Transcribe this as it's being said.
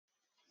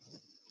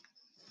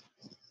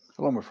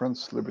Hello, my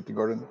friends, Liberty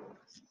Garden,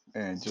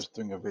 and just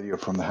doing a video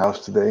from the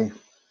house today.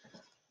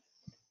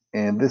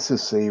 And this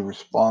is a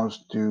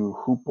response to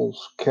Huples'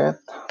 cat.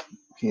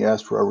 He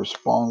asked for a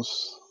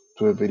response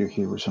to a video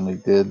he recently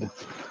did,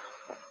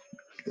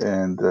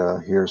 and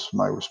here's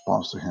my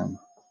response to him.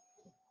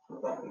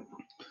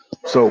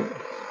 So,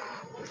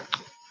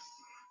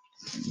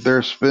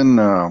 there's been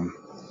a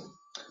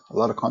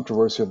lot of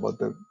controversy about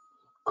the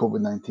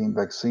COVID-19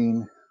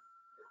 vaccine,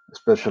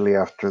 especially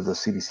after the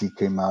CDC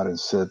came out and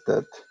said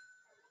that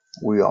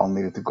we all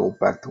needed to go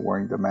back to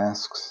wearing the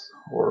masks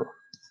or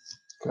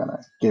kind of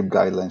gave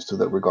guidelines to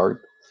that regard.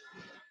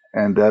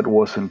 And that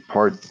was in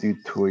part due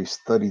to a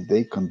study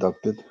they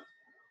conducted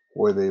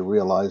where they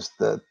realized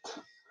that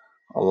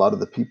a lot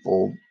of the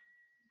people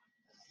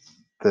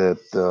that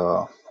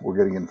were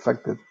getting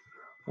infected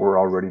were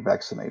already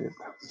vaccinated.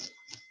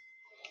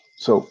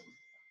 So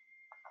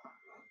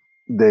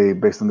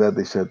based on that,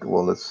 they said,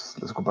 well, let's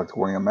go back to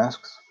wearing our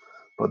masks.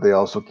 But they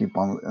also keep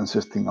on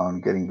insisting on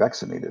getting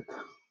vaccinated.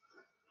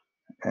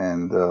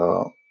 And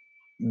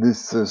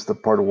this is the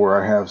part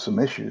where I have some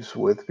issues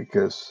with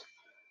because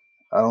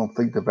I don't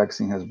think the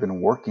vaccine has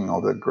been working all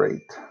that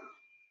great,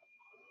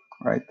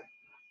 right?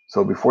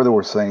 So before they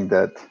were saying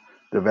that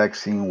the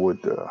vaccine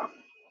would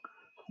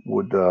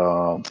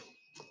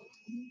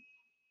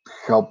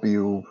help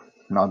you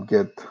not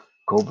get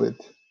COVID,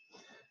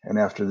 and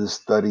after this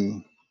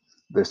study,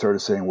 they started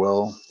saying,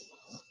 well,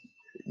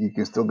 you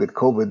can still get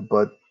COVID,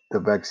 but the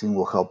vaccine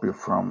will help you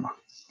from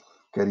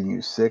getting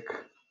you sick,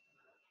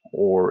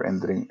 or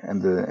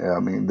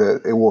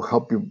it will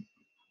help you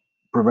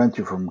prevent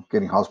you from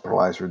getting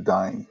hospitalized or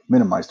dying,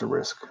 minimize the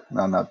risk,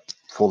 not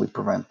fully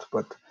prevent,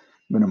 but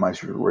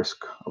minimize your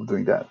risk of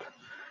doing that.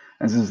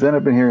 And since then,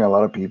 I've been hearing a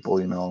lot of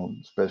people,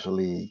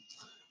 especially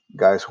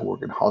guys who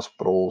work in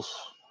hospitals,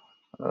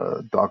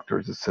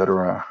 doctors,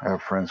 etc. I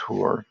have friends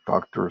who are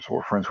doctors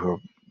or friends who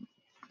have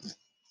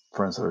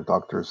friends that are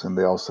doctors, and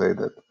they all say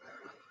that,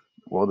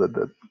 well,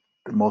 that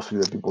mostly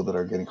the people that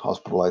are getting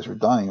hospitalized or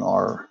dying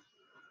are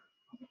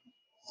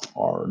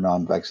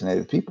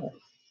non-vaccinated people.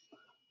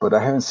 But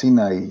I haven't seen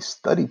a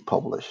study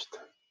published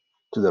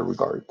to that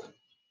regard.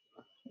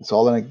 It's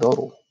all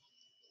anecdotal,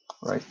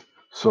 right?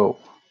 So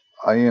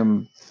I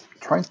am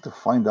trying to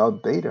find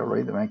out data,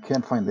 right? And I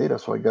can't find data,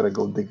 so I got to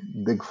go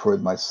dig for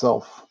it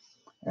myself.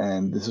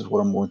 And this is what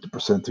I'm going to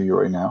present to you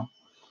right now.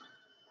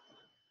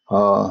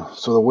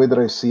 So the way that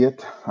I see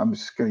it, I'm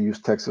just going to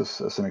use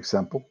Texas as an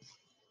example,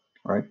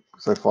 right?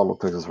 Because I follow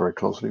Texas very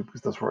closely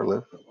because that's where I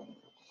live.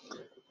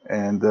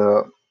 And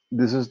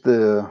this is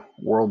the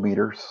world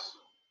meters.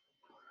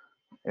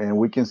 And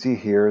we can see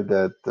here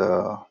that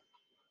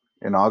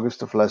in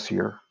August of last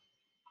year,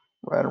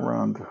 right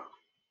around,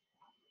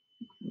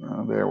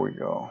 there we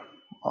go,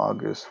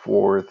 August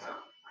 4th,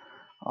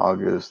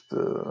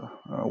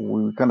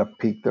 we kind of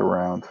peaked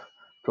around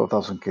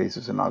 12,000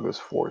 cases in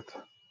August 4th,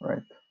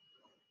 right?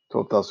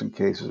 12,000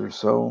 cases or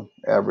so,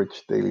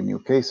 average daily new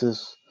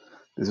cases.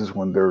 This is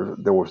when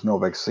there was no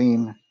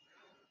vaccine.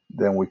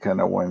 Then we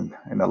kind of went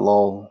in a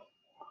lull,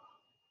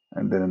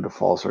 and then in the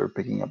fall started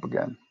picking up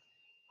again.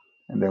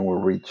 And then we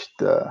reached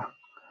the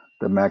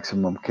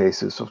maximum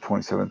cases of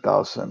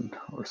 27,000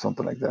 or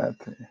something like that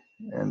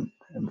in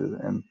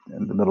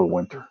the middle of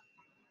winter.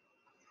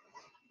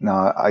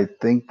 Now, I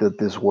think that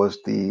this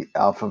was the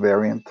alpha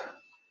variant,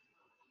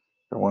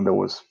 the one that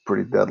was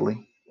pretty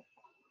deadly.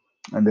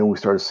 And then we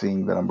started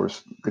seeing the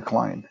numbers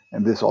decline.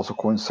 And this also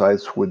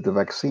coincides with the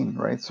vaccine,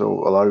 right?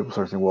 So a lot of people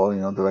start saying, well,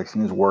 the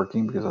vaccine is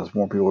working because as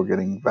more people are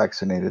getting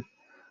vaccinated,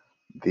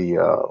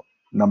 the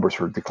numbers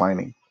are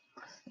declining.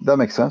 That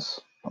makes sense.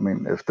 I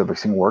mean, if the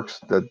vaccine works,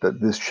 that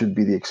this should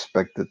be the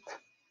expected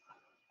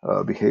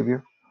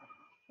behavior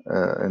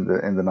in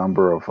the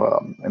number of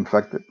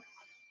infected.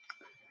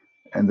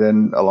 And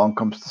then along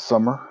comes the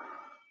summer.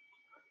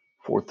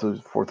 Fourth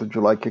of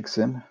July kicks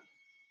in,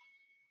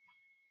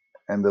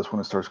 and that's when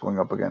it starts going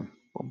up again.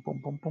 Boom,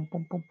 boom, boom, boom,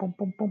 boom, boom, boom,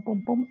 boom, boom,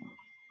 boom, boom.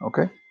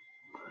 Okay.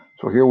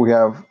 So here we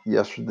have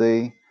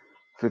yesterday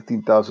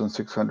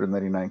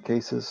 15,699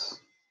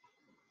 cases.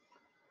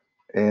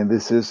 And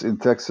this is in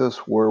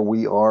Texas where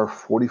we are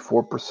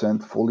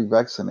 44% fully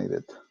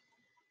vaccinated.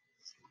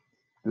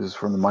 This is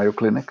from the Mayo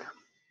Clinic.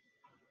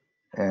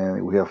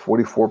 And we have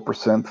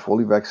 44%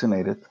 fully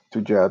vaccinated,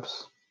 2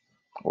 jabs,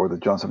 or the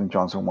Johnson &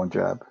 Johnson 1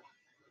 jab.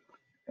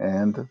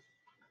 And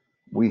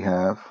we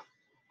have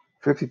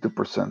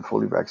 52%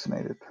 fully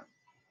vaccinated.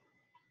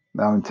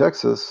 Now in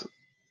Texas,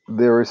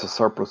 there is a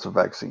surplus of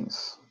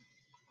vaccines.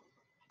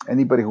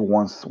 Anybody who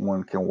wants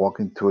one can walk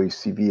into a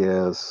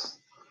CVS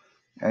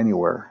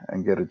anywhere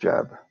and get a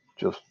jab,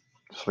 just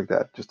like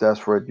that. Just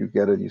ask for it, you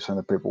get it, you send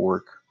the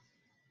paperwork.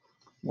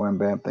 Wham,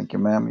 bam, thank you,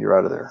 ma'am, you're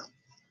out of there.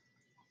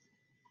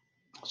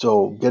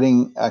 So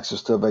getting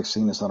access to a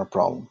vaccine is not a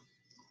problem.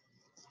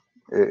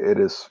 It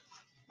is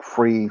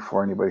free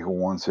for anybody who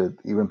wants it.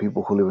 Even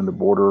people who live in the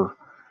border,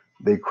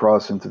 they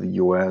cross into the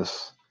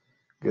U.S.,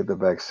 get the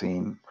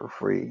vaccine for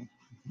free,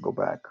 go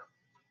back.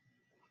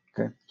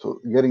 Okay, so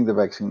getting the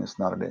vaccine is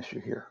not an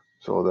issue here.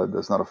 So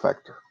that's not a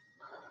factor.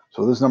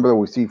 So this number that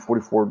we see,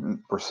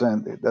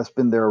 44%, that's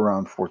been there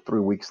around for 3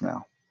 weeks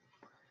now.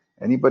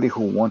 Anybody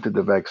who wanted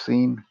the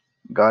vaccine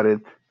got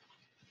it.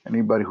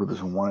 Anybody who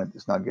doesn't want it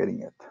is not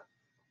getting it.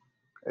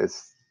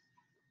 It's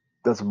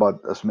that's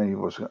about as many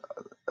of us.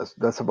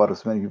 That's about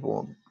as many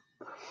people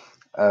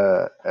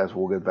as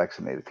will get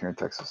vaccinated here in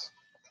Texas.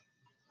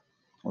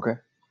 Okay.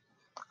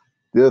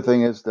 The other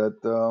thing is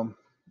that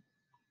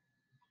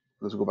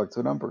let's go back to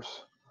the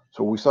numbers.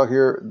 So we saw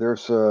here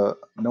there's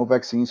no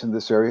vaccines in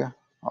this area,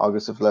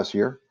 August of last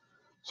year,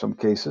 some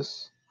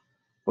cases,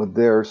 but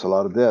there's a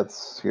lot of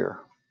deaths here.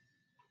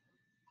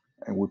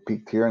 And we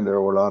peaked here and there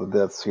were a lot of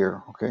deaths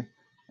here, okay?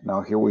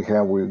 Now here we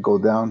go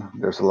down,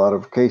 there's a lot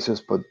of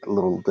cases, but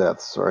little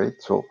deaths, right?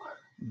 So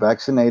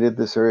vaccinated,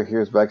 this area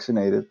here is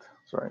vaccinated.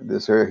 Sorry,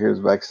 this area here is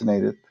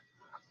vaccinated.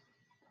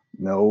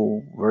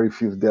 No, very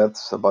few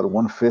deaths, about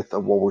 1/5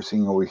 of what we're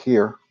seeing over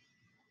here.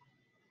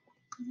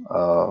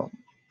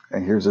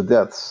 And here's the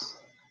deaths.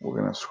 We're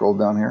going to scroll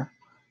down here.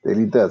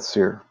 Daily deaths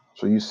here.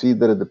 So you see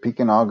that at the peak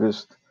in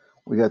August,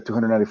 we had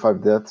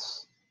 295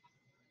 deaths.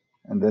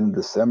 And then in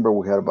December,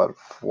 we had about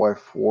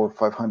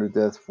 500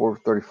 deaths,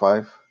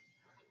 435.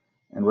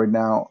 And right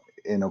now,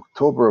 in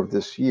October of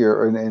this year,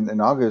 or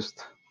in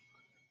August,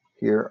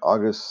 here,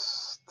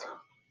 August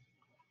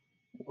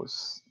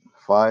was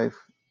 5,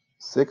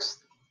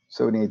 6,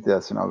 78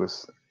 deaths in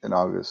August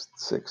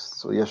 6th.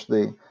 So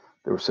yesterday,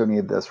 there were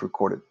 78 deaths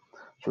recorded.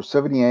 So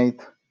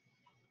 78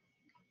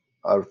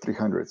 out of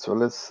 300. So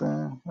let's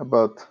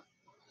about,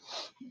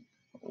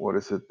 what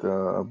is it?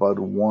 About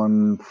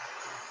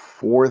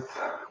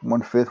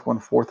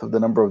 1/4 of the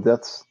number of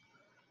deaths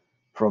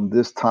from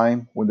this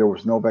time when there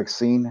was no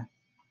vaccine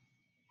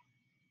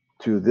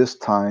to this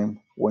time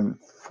when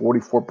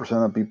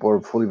 44% of people are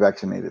fully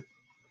vaccinated.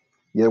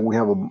 Yet we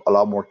have a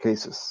lot more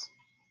cases.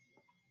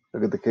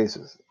 Look at the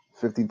cases.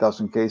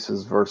 15,000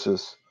 cases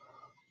versus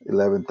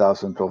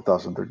 11,000,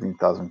 12,000,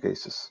 13,000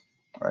 cases,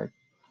 right?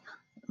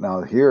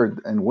 Now here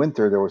in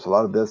winter, there was a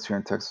lot of deaths here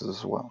in Texas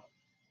as well.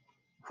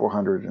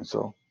 400 and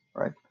so,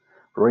 right?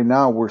 But right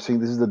now we're seeing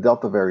this is the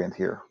Delta variant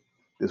here.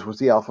 This was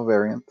the Alpha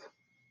variant,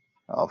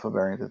 I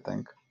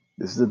think.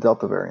 This is the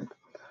Delta variant.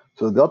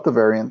 So the Delta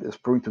variant is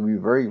proving to be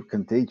very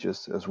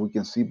contagious, as we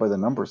can see by the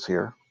numbers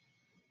here,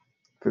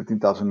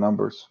 15,000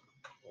 numbers.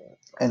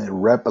 And it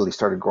rapidly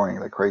started growing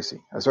like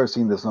crazy. I started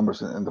seeing these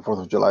numbers in the 4th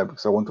of July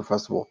because I went to a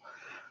festival.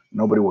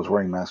 Nobody was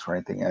wearing masks or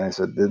anything. And I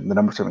said, the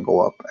numbers are going to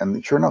go up.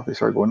 And sure enough, they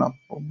started going up.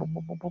 Boom, boom,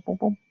 boom, boom, boom, boom,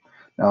 boom.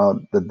 Now,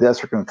 the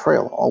deaths are going to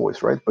trail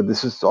always, right? But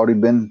this has already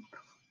been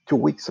 2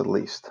 weeks at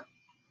least.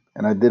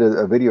 And I did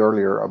a video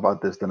earlier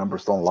about this. The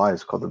numbers don't lie.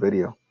 It's called the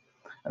video.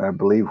 And I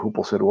believe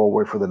Huples said, well,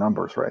 wait for the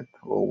numbers, right?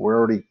 Well, we're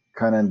already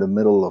kind of in the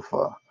middle of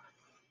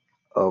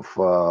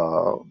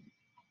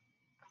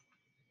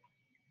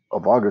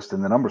August,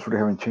 and the numbers really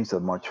haven't changed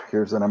that much.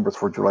 Here's the numbers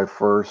for July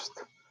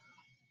 1st.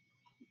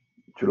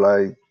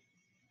 July,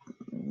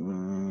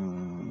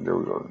 there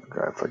we go.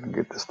 God, if I can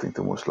get this thing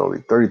to move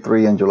slowly.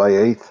 33 on July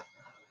 8th.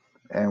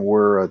 And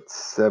we're at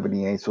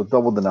 78, so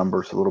double the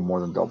numbers, a little more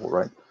than double,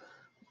 right?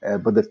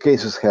 But the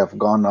cases have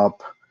gone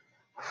up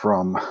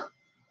from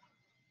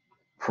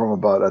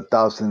about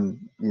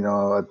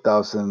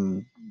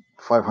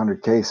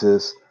 1,500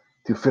 cases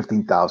to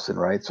 15,000,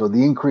 right? So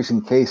the increase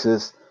in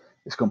cases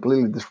is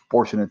completely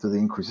disproportionate to the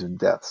increase in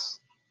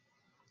deaths,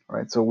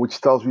 right? So which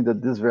tells me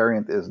that this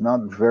variant is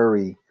not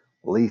very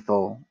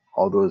lethal,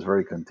 although it's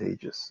very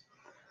contagious.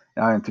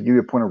 And to give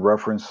you a point of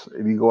reference,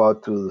 if you go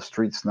out to the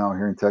streets now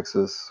here in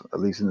Texas, at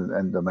least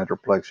in the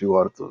Metroplex, you go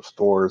out to the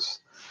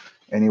stores,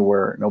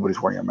 anywhere, nobody's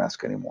wearing a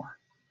mask anymore.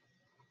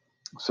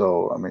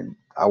 So, I mean,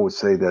 I would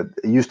say that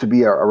it used to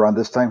be around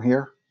this time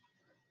here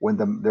when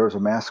there was a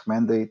mask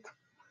mandate,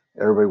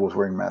 everybody was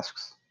wearing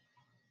masks.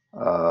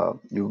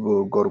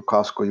 You go to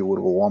Costco, you go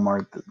to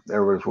Walmart,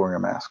 everybody's wearing a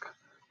mask.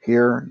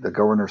 Here, the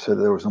governor said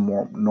there was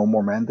no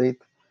more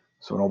mandate,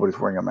 so nobody's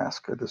wearing a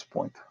mask at this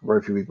point.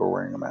 Very few people are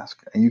wearing a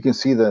mask, and you can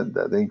see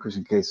the increase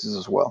in cases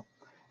as well.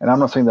 And I'm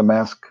not saying the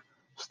mask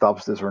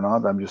stops this or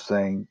not. I'm just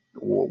saying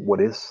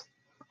what is,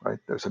 right?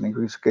 There's an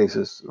increase in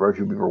cases. Very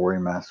few people are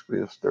wearing masks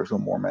because there's no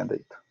more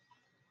mandate.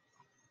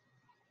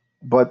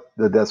 But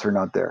the deaths are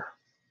not there.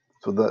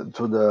 So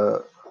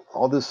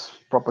all this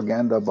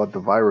propaganda about the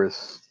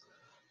virus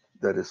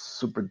that is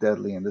super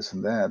deadly and this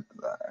and that,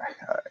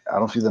 I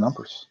don't see the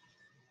numbers.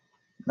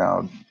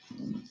 Now,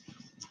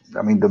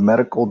 I mean, the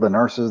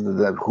nurses,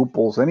 the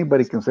Huples,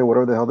 anybody can say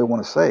whatever the hell they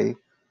want to say,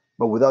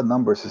 but without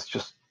numbers, it's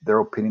just their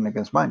opinion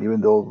against mine,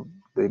 even though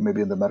they may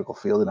be in the medical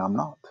field and I'm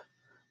not.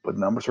 But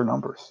numbers are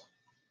numbers.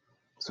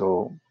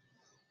 So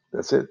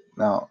that's it.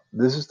 Now,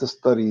 this is the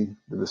study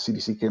that the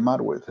CDC came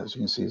out with. As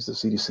you can see, it's the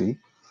CDC.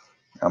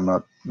 I'm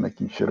not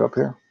making shit up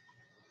here.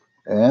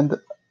 And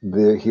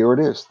here it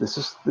is. This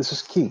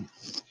is key.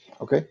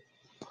 Okay.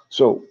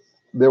 So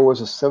there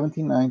was a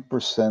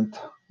 79%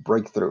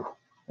 breakthrough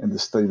in the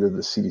study that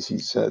the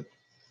CDC said.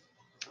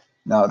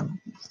 Now,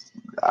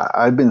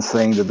 I've been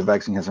saying that the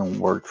vaccine hasn't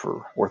worked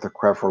worth a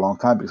crap for a long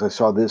time because I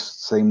saw this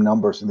same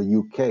numbers in the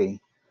UK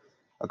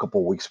a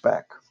couple of weeks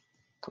back,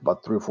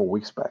 about 3 or 4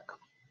 weeks back.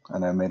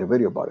 and I made a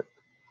video about it.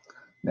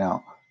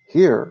 Now,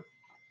 here,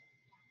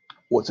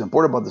 what's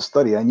important about the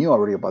study, I knew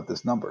already about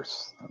these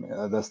numbers. I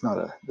mean, that's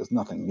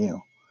nothing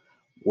new.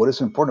 What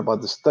is important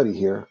about the study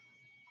here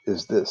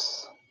is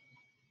this.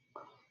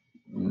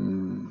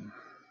 Mm,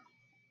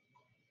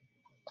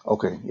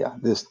 okay, yeah,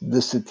 this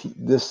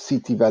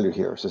CT value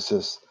here. So it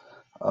says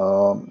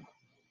um,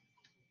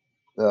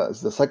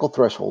 the cycle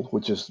threshold,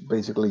 which is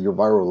basically your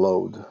viral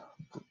load,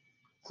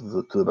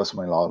 to the best of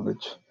my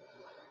knowledge.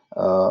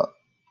 Uh,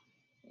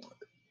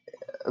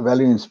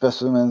 Evaluating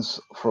specimens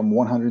from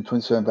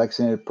 127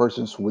 vaccinated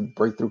persons with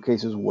breakthrough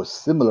cases was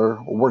similar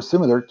or were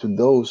similar to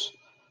those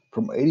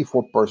from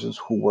 84 persons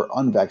who were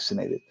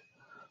unvaccinated.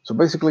 So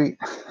basically,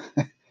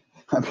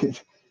 I mean,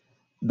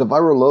 the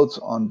viral loads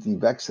on the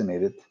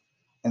vaccinated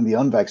and the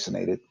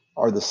unvaccinated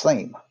are the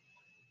same.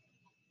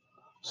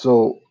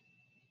 So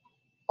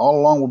all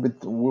along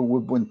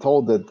we've been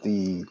told that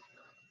the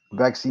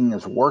vaccine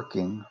is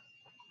working,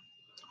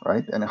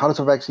 right? And how does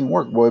a vaccine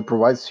work? Well, it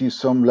provides you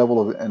some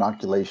level of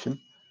inoculation.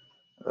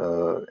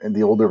 In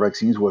the older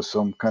vaccines was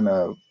some kind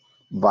of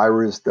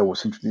virus that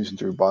was introduced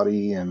into your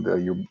body, and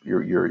your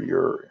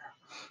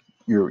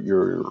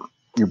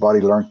body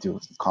learned to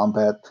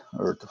combat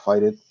or to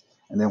fight it.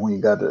 And then when you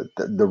got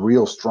the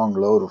real strong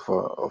load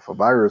of a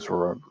virus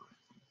or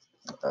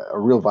a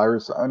real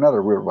virus, not a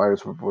real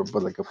virus,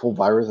 but like a full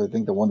virus, I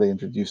think the one they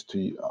introduced to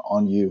you,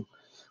 on you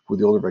with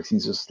the older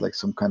vaccines is like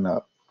some kind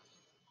of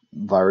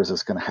virus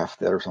that's kind of half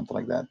dead or something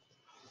like that.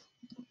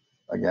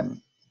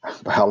 Again,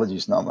 biology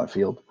is not my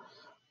field,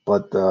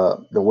 but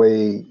the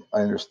way I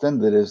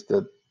understand it is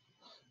that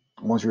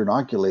once you're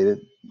inoculated,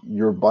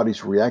 your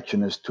body's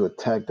reaction is to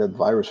attack that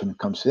virus when it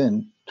comes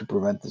in to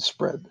prevent the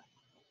spread.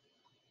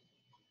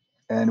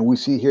 And we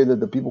see here that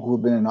the people who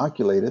have been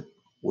inoculated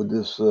with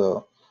this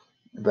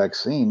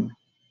vaccine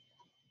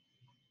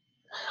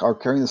are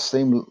carrying the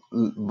same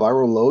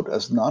viral load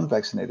as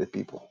non-vaccinated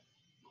people.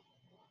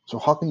 So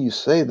how can you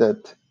say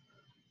that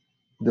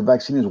the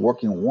vaccine is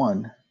working,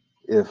 one,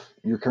 if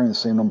you're carrying the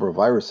same number of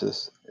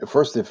viruses?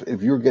 First,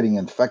 if you're getting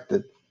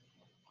infected,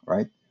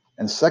 right?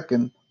 And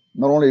second,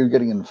 not only are you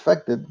getting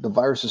infected, the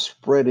virus is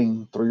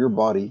spreading through your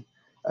body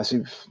as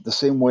if the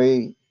same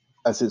way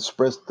as it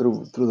spreads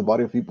through the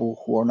body of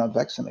people who are not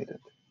vaccinated.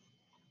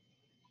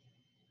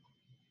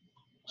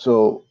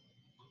 So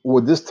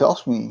what this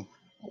tells me,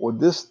 what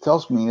this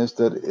tells me is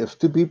that if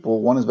two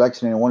people, one is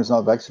vaccinated and one is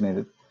not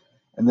vaccinated,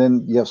 and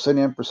then you have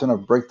 79%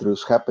 of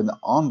breakthroughs happen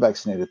on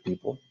vaccinated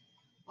people,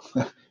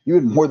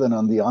 even more than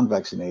on the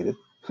unvaccinated.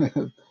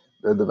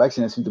 The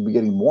vaccinated seem to be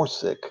getting more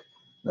sick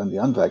than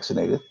the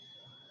unvaccinated.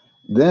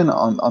 Then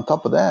on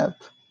top of that,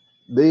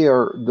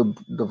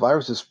 the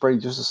virus is spreading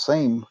just the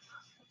same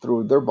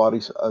through their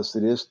bodies as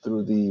it is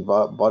through the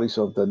bodies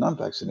of the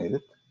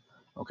non-vaccinated.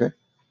 Okay,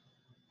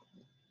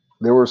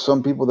 there were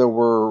some people that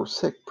were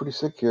sick, pretty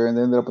sick here, and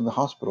they ended up in the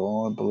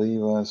hospital. I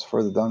believe it's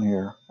further down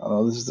here. I don't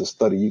know. This is the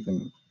study. You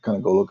can kind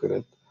of go look at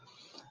it.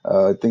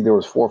 I think there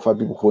was 4 or 5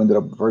 people who ended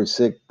up very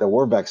sick that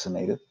were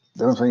vaccinated.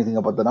 They don't say anything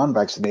about the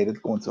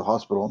non-vaccinated going to the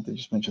hospital. They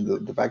just mentioned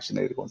the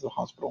vaccinated going to the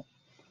hospital.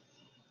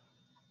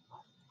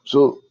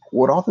 So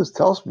what all this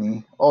tells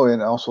me, oh,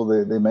 and also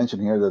they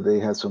mentioned here that they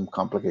had some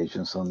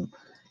complications.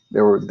 They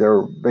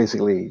were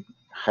basically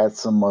had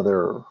some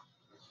other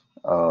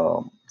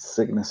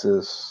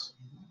sicknesses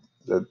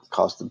that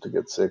caused them to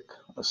get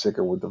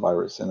sicker with the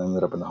virus, and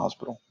ended up in the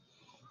hospital.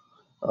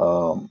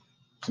 Um,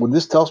 what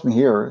this tells me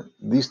here,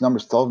 these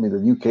numbers tell me the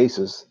new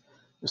cases.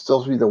 This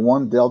tells me that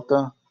one,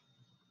 Delta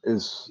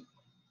is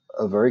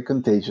a very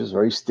contagious,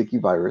 very sticky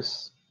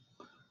virus.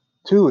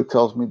 Two, it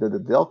tells me that the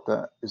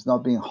Delta is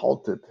not being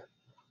halted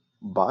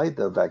by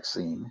the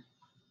vaccine,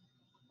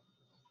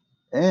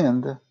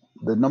 and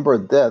the number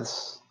of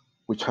deaths,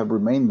 which have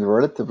remained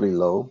relatively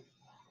low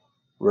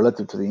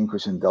relative to the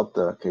increase in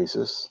Delta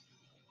cases,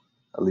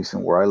 at least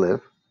in where I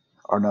live,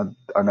 are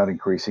not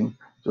increasing.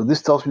 So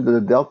this tells me that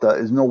the Delta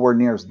is nowhere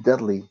near as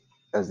deadly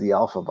as the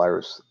Alpha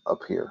virus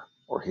up here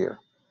or here.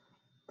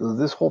 So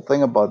this whole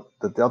thing about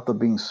the Delta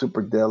being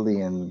super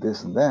deadly and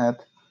this and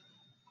that,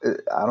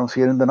 I don't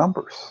see it in the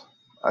numbers.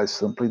 I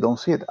simply don't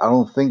see it. I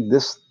don't think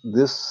this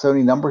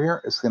 70 number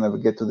here is going to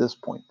get to this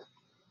point.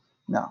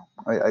 No,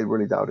 I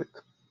really doubt it.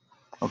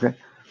 Okay,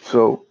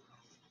 so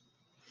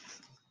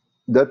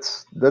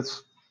that's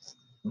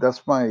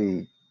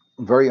my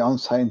very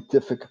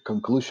unscientific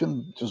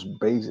conclusion. Just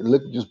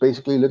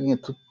basically looking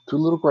at two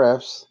little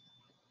graphs.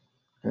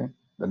 Okay,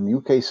 the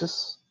new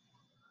cases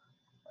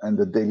and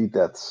the daily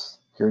deaths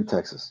here in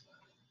Texas,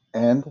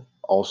 and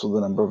also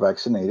the number of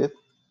vaccinated,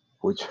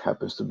 which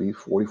happens to be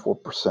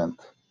 44%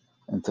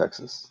 in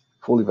Texas,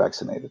 fully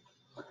vaccinated,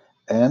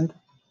 and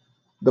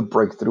the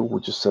breakthrough,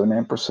 which is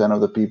 79%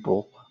 of the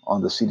people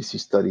on the CDC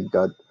study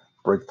got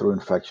breakthrough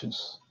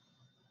infections.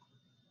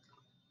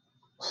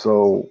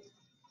 So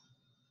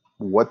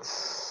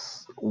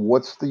what's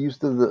the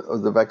use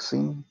of the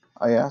vaccine,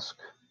 I ask,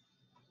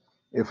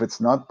 if it's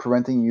not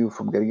preventing you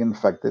from getting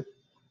infected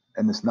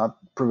and it's not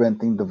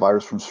preventing the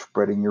virus from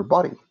spreading your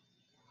body?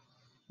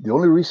 The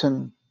only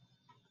reason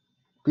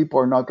people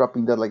are not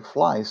dropping dead like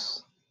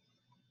flies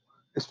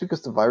It's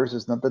because the virus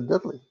is not that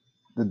deadly.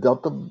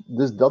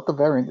 This Delta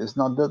variant is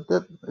not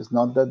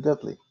that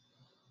deadly.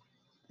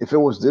 If it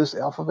was this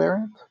Alpha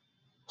variant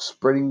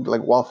spreading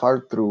like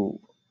wildfire through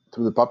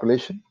the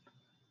population,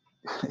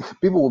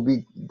 people will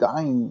be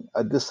dying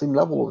at this same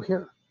level over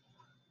here,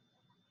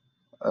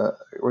 uh,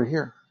 right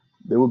here.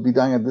 They would be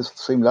dying at this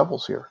same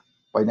levels here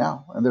by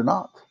now, and they're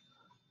not.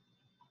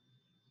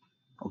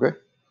 Okay,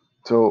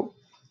 so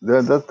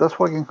that's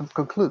what I can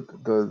conclude.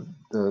 The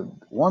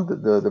one,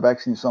 the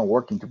vaccine is not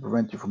working to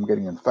prevent you from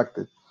getting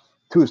infected.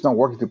 Two, it's not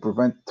working to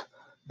prevent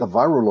the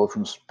viral load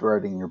from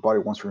spreading in your body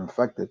once you're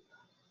infected.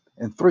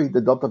 And three, the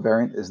Delta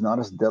variant is not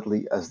as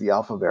deadly as the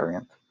Alpha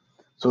variant.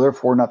 So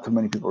therefore, not too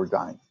many people are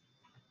dying.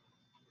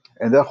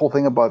 And that whole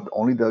thing about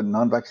only the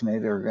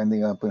non-vaccinated are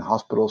ending up in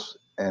hospitals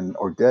and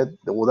or dead,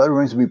 well, that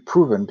remains to be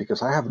proven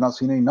because I have not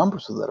seen any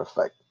numbers to that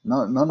effect.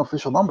 None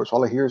official numbers.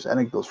 All I hear is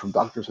anecdotes from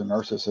doctors and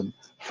nurses and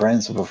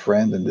friends of a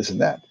friend and this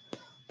and that.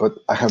 But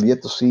I have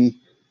yet to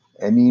see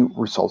any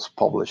results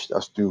published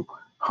as to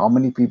how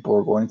many people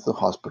are going to the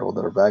hospital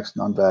that are vax,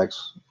 non-vax,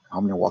 how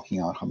many are walking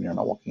out, how many are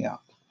not walking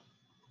out.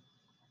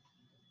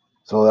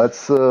 So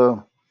that's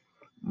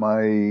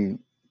my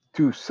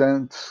 2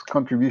 cents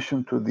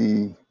contribution to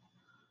the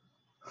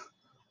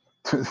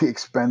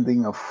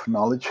expanding of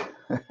knowledge.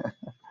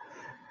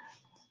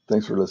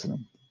 Thanks for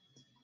listening.